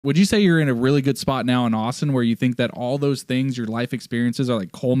Would you say you're in a really good spot now in Austin where you think that all those things, your life experiences are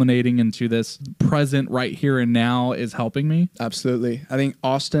like culminating into this present right here and now is helping me? Absolutely. I think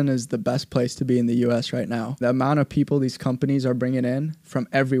Austin is the best place to be in the US right now. The amount of people these companies are bringing in from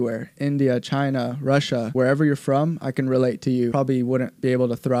everywhere, India, China, Russia, wherever you're from, I can relate to you. Probably wouldn't be able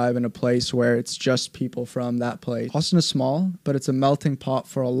to thrive in a place where it's just people from that place. Austin is small, but it's a melting pot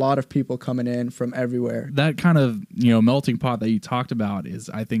for a lot of people coming in from everywhere. That kind of, melting pot that you talked about is,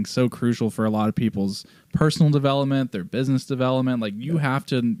 I think, so crucial for a lot of people's personal development, their business development. Like, you have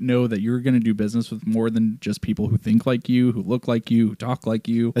to know that you're going to do business with more than just people who think like you, who look like you, who talk like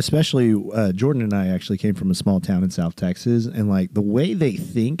you. Especially Jordan and I actually came from a small town in South Texas, and like the way they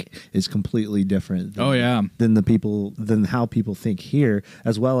think is completely different than how people think here,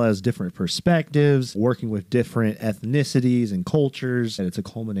 as well as different perspectives, working with different ethnicities and cultures. And it's a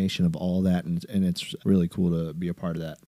culmination of all that, and it's really cool to be a part of that.